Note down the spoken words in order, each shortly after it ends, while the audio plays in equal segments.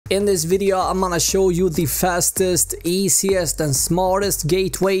In this video I'm gonna show you the fastest, easiest and smartest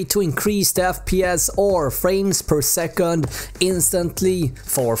gateway to increase the FPS or frames per second instantly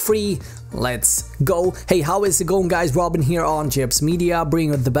for free. Let's go. Hey, how is it going, guys? Robin here on Nividia,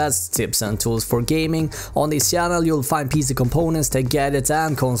 bringing you the best tips and tools for gaming. On this channel you'll find PC components, tech gadgets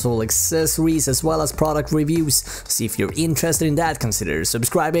and console accessories, as well as product reviews. So if you're interested in that, consider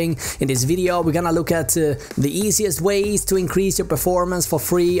subscribing. In this video we're gonna look at the easiest ways to increase your performance for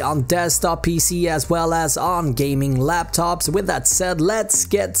free on desktop PC as well as on gaming laptops. With that said, let's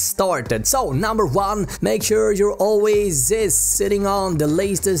get started. So number one, make sure you're always sitting on the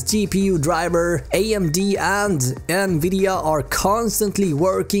latest GPU driver. AMD and Nvidia are constantly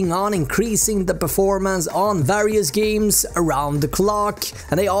working on increasing the performance on various games around the clock,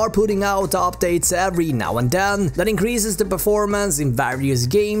 and they are putting out updates every now and then that increases the performance in various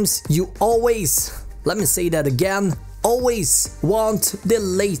games. You always, let me say that again, always want the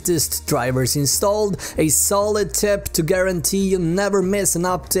latest drivers installed. A solid tip to guarantee you never miss an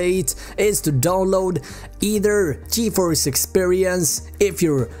update is to download either GeForce Experience if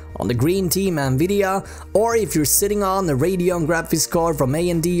you're on the green team Nvidia, or if you're sitting on a Radeon graphics card from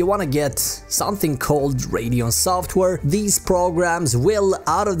AMD, you want to get something called Radeon Software. These programs will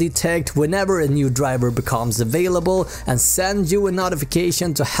auto-detect whenever a new driver becomes available and send you a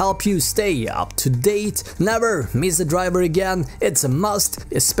notification to help you stay up to date. Never miss a driver again, it's a must,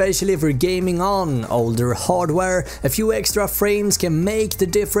 especially if you're gaming on older hardware. A few extra frames can make the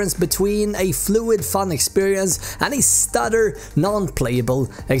difference between a fluid fun experience and a stutter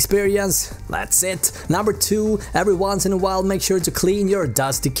non-playable experience. That's it. Number two, every once in a while make sure to clean your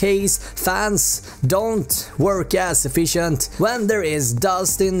dusty case. Fans don't work as efficient when there is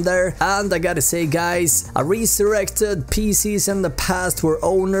dust in there, and I gotta say, guys, I resurrected PCs in the past where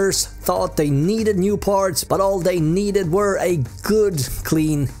owners thought they needed new parts, but all they needed were a good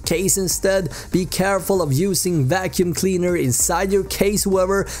clean case instead. Be careful of using vacuum cleaner inside your case,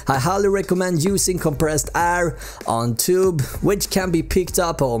 however. I highly recommend using compressed air on tube, which can be picked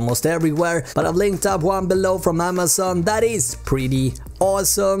up almost everywhere, but I've linked up one below from Amazon that is pretty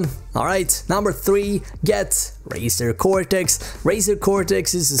awesome. Alright, number three, get Razer Cortex. Razer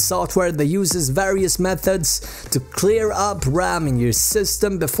Cortex is a software that uses various methods to clear up RAM in your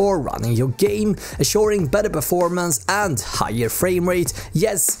system before running your game, assuring better performance and higher frame rate.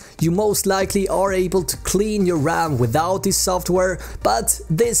 Yes, you most likely are able to clean your RAM without this software, but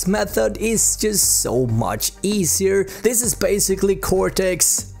this method is just so much easier. This is basically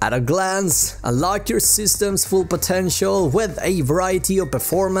Cortex at a glance. Unlock your system's full potential with a variety of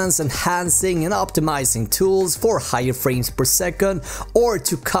performance enhancing and optimizing tools for higher frames per second, or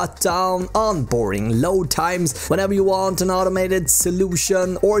to cut down on boring load times. Whenever you want an automated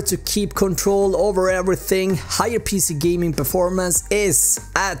solution or to keep control over everything, higher PC gaming performance is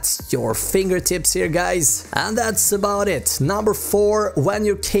at your fingertips here, guys. And that's about it. Number four, when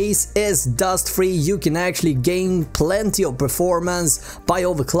your case is dust free, you can actually gain plenty of performance by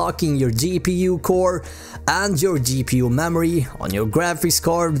overclocking your GPU core and your GPU memory on your graphics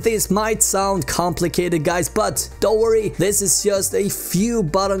card. This might sound complicated, guys, but don't worry, this is just a few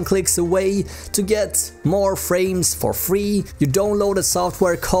button clicks away to get more frames for free. You download a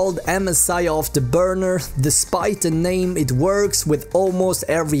software called MSI off the burner. Despite the name, it works with almost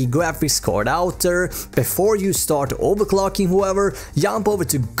every graphics card out there. Before you start overclocking, however, jump over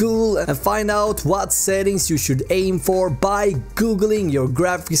to Google and find out what settings you should aim for by googling your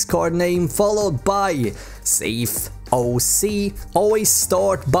graphics card name followed by safe OC. Always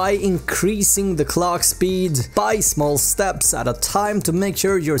start by increasing the clock speed by small steps at a time to make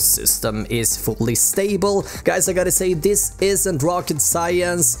sure your system is fully stable. Guys, I gotta say, this isn't rocket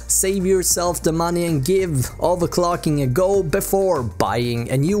science. Save yourself the money and give overclocking a go before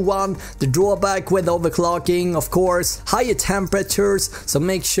buying a new one. The drawback with overclocking, of course, higher temperatures, so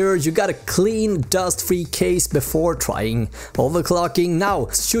make sure you got a clean dust-free case before trying overclocking. Now,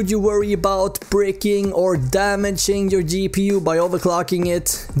 should you worry about bricking or damaging your GPU by overclocking it?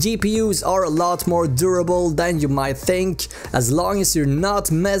 GPUs are a lot more durable than you might think. As long as you're not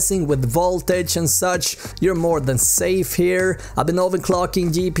messing with voltage and such, you're more than safe here. I've been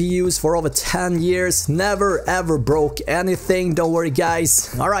overclocking GPUs for over 10 years, never ever broke anything, don't worry, guys.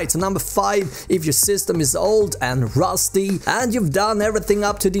 Alright, so number five, if your system is old and rusty and you've done everything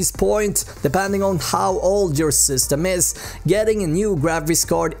up to this point, depending on how old your system is, getting a new graphics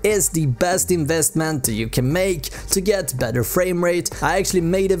card is the best investment you can make. to get better frame rate. I actually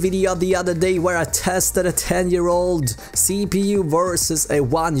made a video the other day where I tested a 10-year-old CPU versus a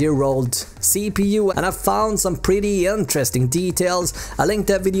 1-year-old CPU, and I found some pretty interesting details. I linked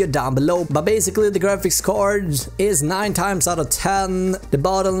that video down below, but basically the graphics card is 9 times out of 10 the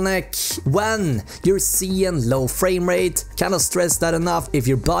bottleneck when you're seeing low frame rate. Cannot stress that enough. If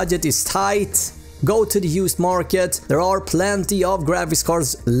your budget is tight, go to the used market. There are plenty of graphics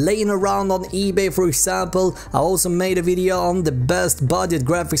cards laying around on eBay, for example. I also made a video on the best budget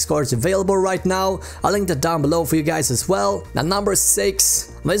graphics cards available right now. I'll link that down below for you guys as well. Now, number 6.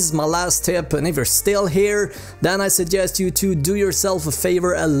 This is my last tip, and if you're still here, then I suggest you to do yourself a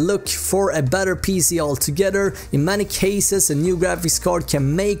favor and look for a better PC altogether. In many cases, a new graphics card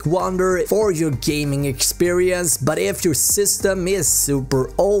can make wonder for your gaming experience, but if your system is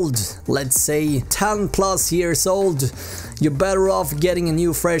super old, let's say 10 plus years old, you're better off getting a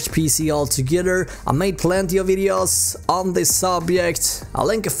new fresh PC altogether. I made plenty of videos on this subject. I'll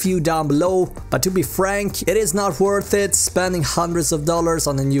link a few down below, but to be frank, it is not worth it spending hundreds of dollars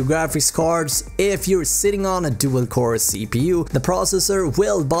on a new graphics cards if you're sitting on a dual-core CPU. The processor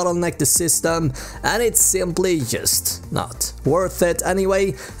will bottleneck the system, and it's simply just not worth it.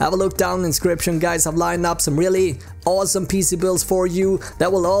 Anyway, have a look down in the description, guys. I've lined up some really awesome PC builds for you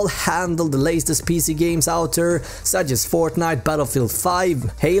that will all handle the latest PC games out there, such as Fortnite, Battlefield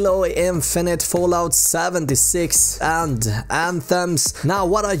 5, Halo Infinite, Fallout 76, and Anthems. Now,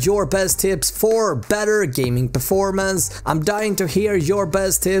 what are your best tips for better gaming performance? I'm dying to hear your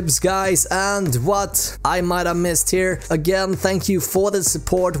best tips, guys, and what I might have missed here. Again, thank you for the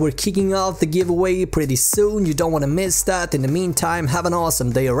support. We're kicking off the giveaway pretty soon. You don't want to miss that. In the meantime, have an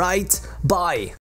awesome day, alright? Bye!